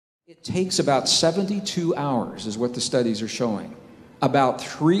It takes about 72 hours, is what the studies are showing. About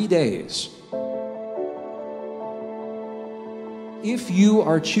 3 days. If you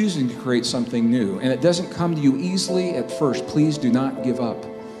are choosing to create something new and it doesn't come to you easily at first, please do not give up,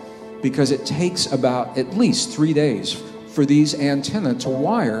 because it takes about at least 3 days for these antennae to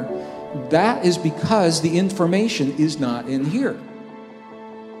wire. That is because the information is not in here.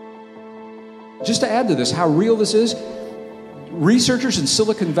 Just to add to this, how real this is, researchers in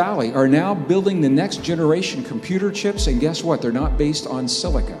Silicon Valley are now building the next generation computer chips, and guess what? They're not based on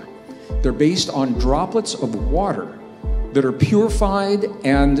silica. They're based on droplets of water that are purified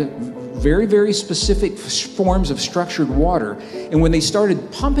and very, very specific forms of structured water. And when they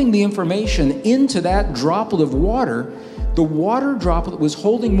started pumping the information into that droplet of water, the water droplet was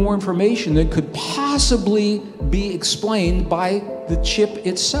holding more information than could possibly be explained by the chip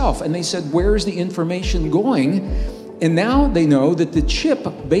itself. And they said, where is the information going? And now they know that the chip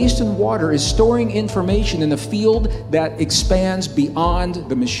based in water is storing information in a field that expands beyond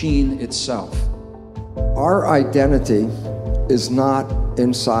the machine itself. Our identity is not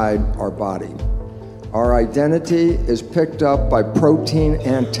inside our body. Our identity is picked up by protein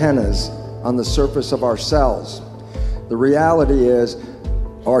antennas on the surface of our cells. The reality is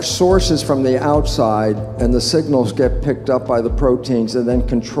our source is from the outside, and the signals get picked up by the proteins and then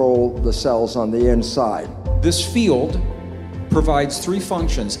control the cells on the inside. This field provides three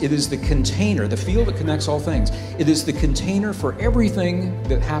functions. It is the container, the field that connects all things. It is the container for everything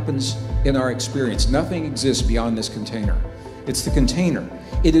that happens in our experience. Nothing exists beyond this container. It's the container.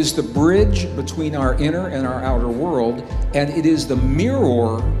 It is the bridge between our inner and our outer world, and it is the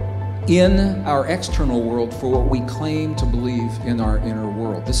mirror in our external world for what we claim to believe in our inner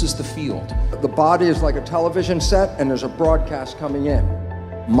world. This is the field. The body is like a television set, and there's a broadcast coming in.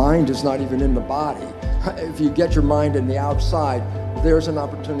 Mind is not even in the body. If you get your mind in the outside, there's an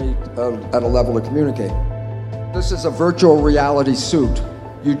opportunity at a level to communicate. This is a virtual reality suit.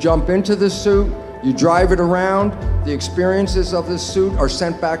 You jump into this suit, you drive it around, the experiences of this suit are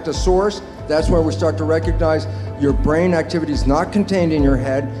sent back to source. That's where we start to recognize your brain activity is not contained in your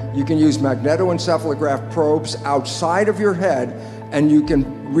head. You can use magnetoencephalograph probes outside of your head, and you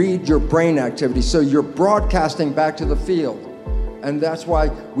can read your brain activity. So you're broadcasting back to the field. And that's why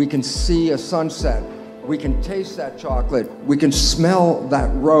we can see a sunset. We can taste that chocolate. We can smell that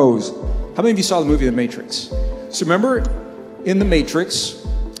rose. How many of you saw the movie The Matrix? So remember in The Matrix,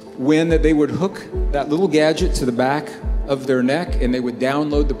 when they would hook that little gadget to the back of their neck and they would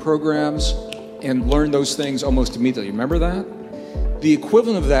download the programs and learn those things almost immediately. Remember that? The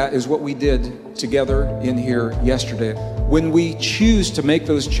equivalent of that is what we did together in here yesterday. When we choose to make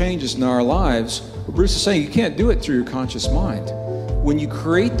those changes in our lives, what Bruce is saying, you can't do it through your conscious mind. When you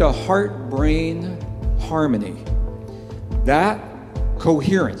create the heart-brain harmony, that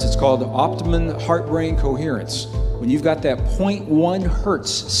coherence, it's called optimum heart-brain coherence. When you've got that 0.1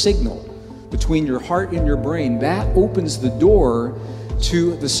 hertz signal between your heart and your brain, that opens the door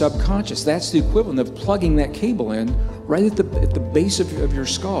to the subconscious. That's the equivalent of plugging that cable in right at the base of your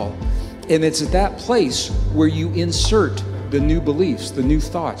skull. And it's at that place where you insert the new beliefs, the new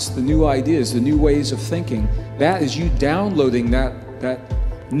thoughts, the new ideas, the new ways of thinking. That is you downloading that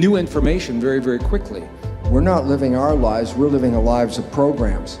new information very, very quickly. We're not living our lives, we're living the lives of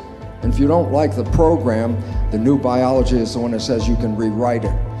programs. And if you don't like the program, the new biology is the one that says you can rewrite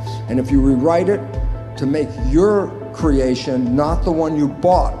it. And if you rewrite it to make your creation not the one you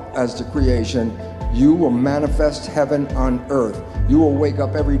bought as the creation, you will manifest heaven on earth. You will wake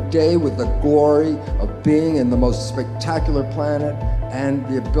up every day with the glory of being in the most spectacular planet and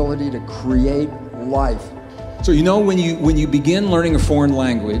the ability to create life. So you know, when you begin learning a foreign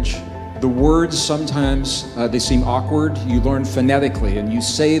language, the words sometimes they seem awkward. You learn phonetically and you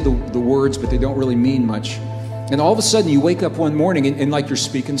say the words, but they don't really mean much. And all of a sudden you wake up one morning and like you're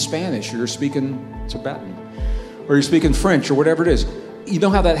speaking Spanish, or you're speaking Tibetan, or you're speaking French, or whatever it is. You know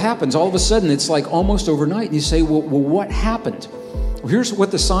how that happens. All of a sudden it's like almost overnight, and you say, well, what happened? Well, here's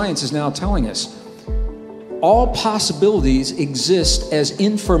what the science is now telling us. All possibilities exist as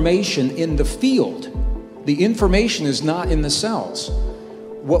information in the field. The information is not in the cells.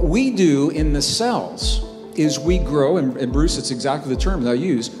 What we do in the cells is we grow, and Bruce, it's exactly the term that I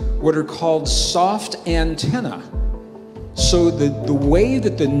use, what are called soft antennae. So the way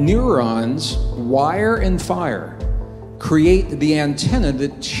that the neurons wire and fire create the antenna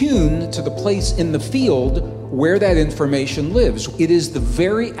that tune to the place in the field where that information lives. It is the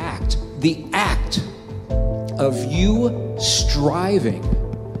very act, the act of you striving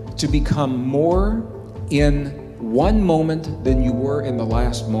to become more in one moment than you were in the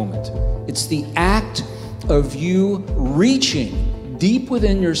last moment. It's the act of you reaching deep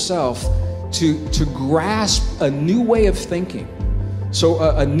within yourself to grasp a new way of thinking. So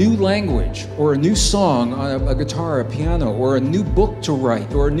a new language, or a new song on a guitar, a piano, or a new book to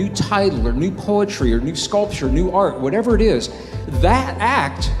write, or a new title, or new poetry, or new sculpture, new art, whatever it is, that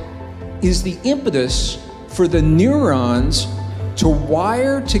act is the impetus for the neurons to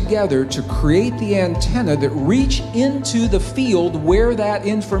wire together to create the antenna that reach into the field where that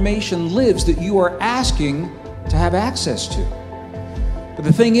information lives that you are asking to have access to. But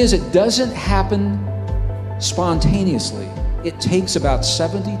the thing is, it doesn't happen spontaneously. It takes about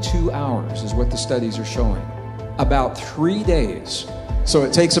 72 hours, is what the studies are showing. About 3 days. So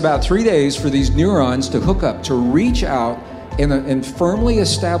it takes about 3 days for these neurons to hook up, to reach out and firmly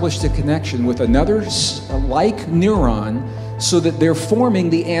establish the connection with another like neuron, so that they're forming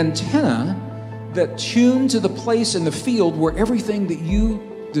the antenna that tune to the place in the field where everything that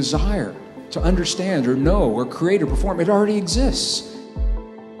you desire to understand or know or create or perform, it already exists.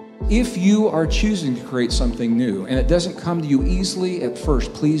 If you are choosing to create something new and it doesn't come to you easily at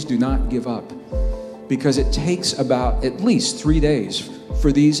first, please do not give up, because it takes about at least 3 days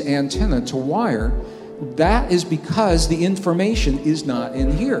for these antennae to wire. That is because the information is not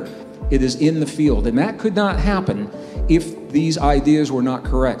in here. It is in the field, and that could not happen if these ideas were not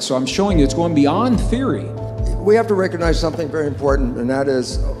correct. So I'm showing you it's going beyond theory. We have to recognize something very important, and that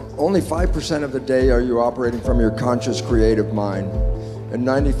is only 5% of the day are you operating from your conscious creative mind, and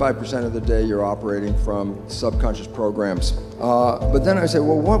 95% of the day you're operating from subconscious programs. But then I say,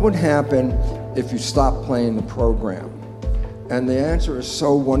 well, what would happen if you stopped playing the program? And the answer is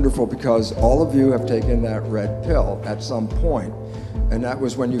so wonderful, because all of you have taken that red pill at some point, and that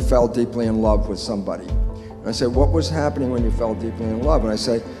was when you fell deeply in love with somebody. And I say, what was happening when you fell deeply in love? And I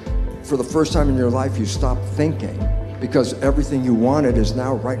say, for the first time in your life, you stopped thinking, because everything you wanted is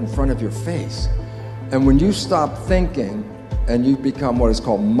now right in front of your face. And when you stop thinking and you become what is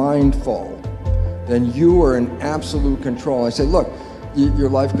called mindful, then you are in absolute control. I say, look, your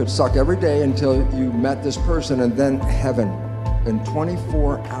life could suck every day until you met this person, and then heaven. And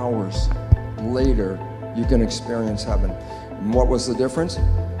 24 hours later, you can experience heaven. And what was the difference?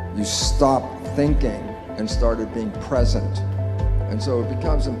 You stopped thinking and started being present. And so it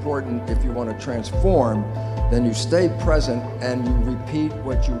becomes important, if you want to transform, then you stay present and you repeat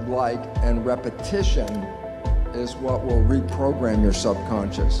what you like, and repetition is what will reprogram your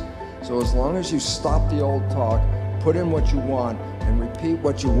subconscious. So as long as you stop the old talk, put in what you want, and repeat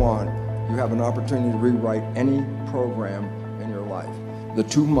what you want, you have an opportunity to rewrite any program in your life. The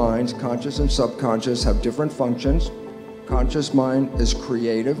two minds, conscious and subconscious, have different functions. Conscious mind is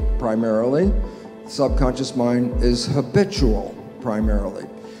creative, primarily. Subconscious mind is habitual, primarily.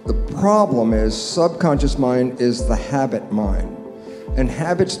 The problem is subconscious mind is the habit mind. And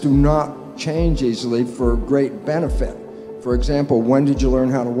habits do not change easily for great benefit. For example, when did you learn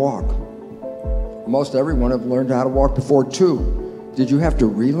how to walk? Most everyone have learned how to walk before 2. Did you have to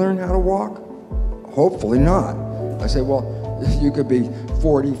relearn how to walk? Hopefully not. I say, well, you could be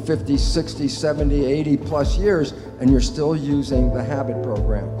 40, 50, 60, 70, 80 plus years, and you're still using the habit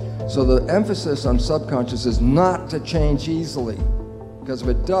program. So the emphasis on subconscious is not to change easily, because if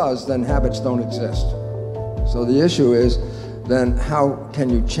it does, then habits don't exist. So the issue is, then how can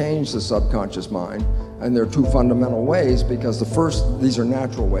you change the subconscious mind? And there are two fundamental ways, because the first, these are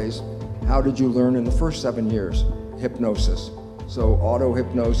natural ways. How did you learn in the first 7 years? Hypnosis. So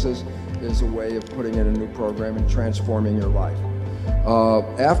auto-hypnosis is a way of putting in a new program and transforming your life.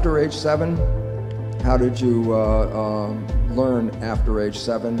 After age 7, how did you learn after age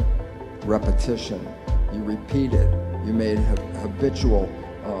 7? Repetition. You repeat it. You made habitual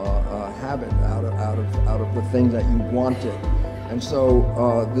habit out of the thing that you wanted. And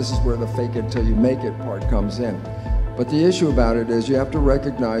so this is where the fake it till you make it part comes in. But the issue about it is you have to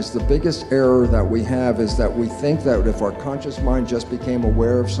recognize the biggest error that we have is that we think that if our conscious mind just became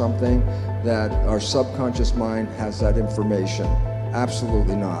aware of something, that our subconscious mind has that information.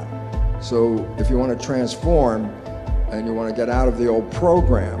 Absolutely not. So if you want to transform and you want to get out of the old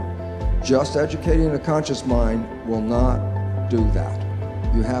program, just educating the conscious mind will not do that.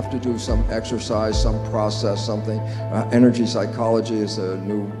 You have to do some exercise, some process, something. Energy psychology is a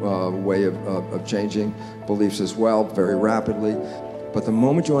new way of changing beliefs as well, very rapidly. But the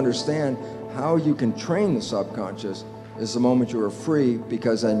moment you understand how you can train the subconscious is the moment you are free,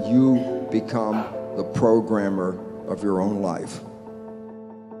 because then you become the programmer of your own life.